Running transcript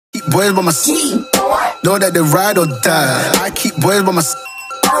Keep boys by my side. Know that they ride or die. I keep boys by my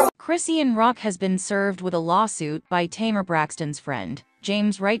side. Chrisean Rock has been served with a lawsuit by Tamar Braxton's friend,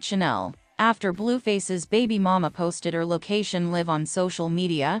 Wright Chanel, after Blueface's baby mama posted her location live on social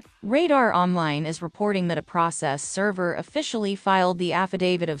media. Radar Online is reporting that a process server officially filed the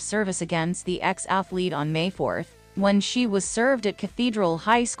affidavit of service against the ex-athlete on May 4th, when she was served at Cathedral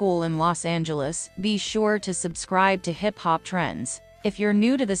High School in Los Angeles. Be sure to subscribe to Hip Hop Trends if you're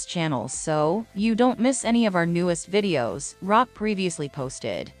new to this channel so you don't miss any of our newest videos. Rock previously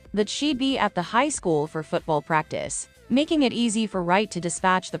posted that she'd be at the high school for football practice, making it easy for Wright to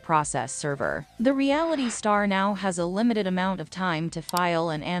dispatch the process server. The reality star now has a limited amount of time to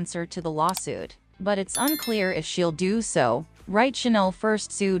file an answer to the lawsuit, but it's unclear if she'll do so. Wright Chanel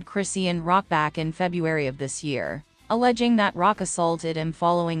first sued Chrisean Rock back in February of this year, alleging that Rock assaulted him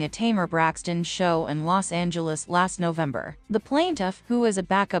following a Tamar Braxton show in Los Angeles last November. The plaintiff, who is a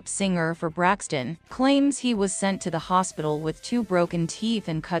backup singer for Braxton, claims he was sent to the hospital with 2 broken teeth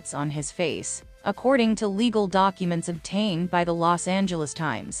and cuts on his face, according to legal documents obtained by the Los Angeles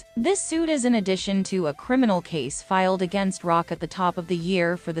Times. This suit is in addition to a criminal case filed against Rock at the top of the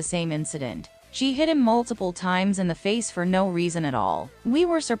year for the same incident. She hit him multiple times in the face for no reason at all. We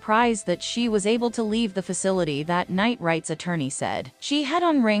were surprised that she was able to leave the facility that night, Wright's attorney said. She had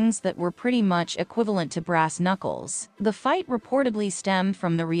on rings that were pretty much equivalent to brass knuckles. The fight reportedly stemmed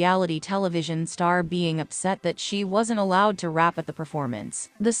from the reality television star being upset that she wasn't allowed to rap at the performance.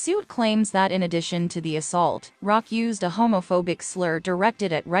 The suit claims that in addition to the assault, Rock used a homophobic slur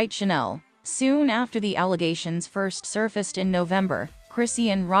directed at Wright Chanel. Soon after the allegations first surfaced in November,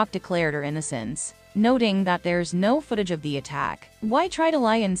 Chrisean Rock declared her innocence, noting that there's no footage of the attack. Why try to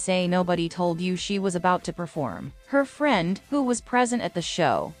lie and say nobody told you she was about to perform? Her friend, who was present at the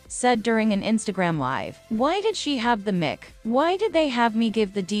show, said during an Instagram live, "Why did she have the mic? Why did they have me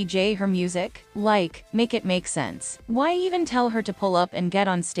give the DJ her music? Like, make it make sense. Why even tell her to pull up and get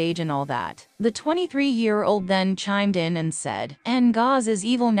on stage and all that?" The 23-year-old then chimed in and said, "And Gauze is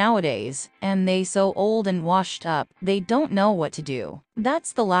evil nowadays, and they so old and washed up, they don't know what to do.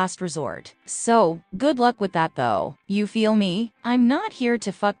 That's the last resort. So, good luck with that though. You feel me? I'm not here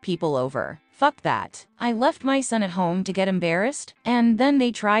to fuck people over. Fuck that. I left my son at home to get embarrassed, and then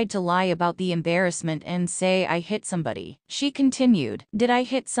they tried to lie about the embarrassment and say I hit somebody." She continued, "Did I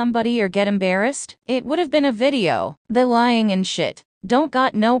hit somebody or get embarrassed? It would have been a video. The lying and shit. Don't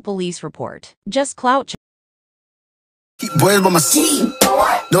got no police report. Just clout." Keep boys by my side.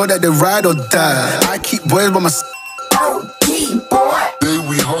 Know that they ride or die. I keep boys by my side. Day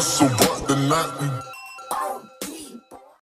we hustle, but the night we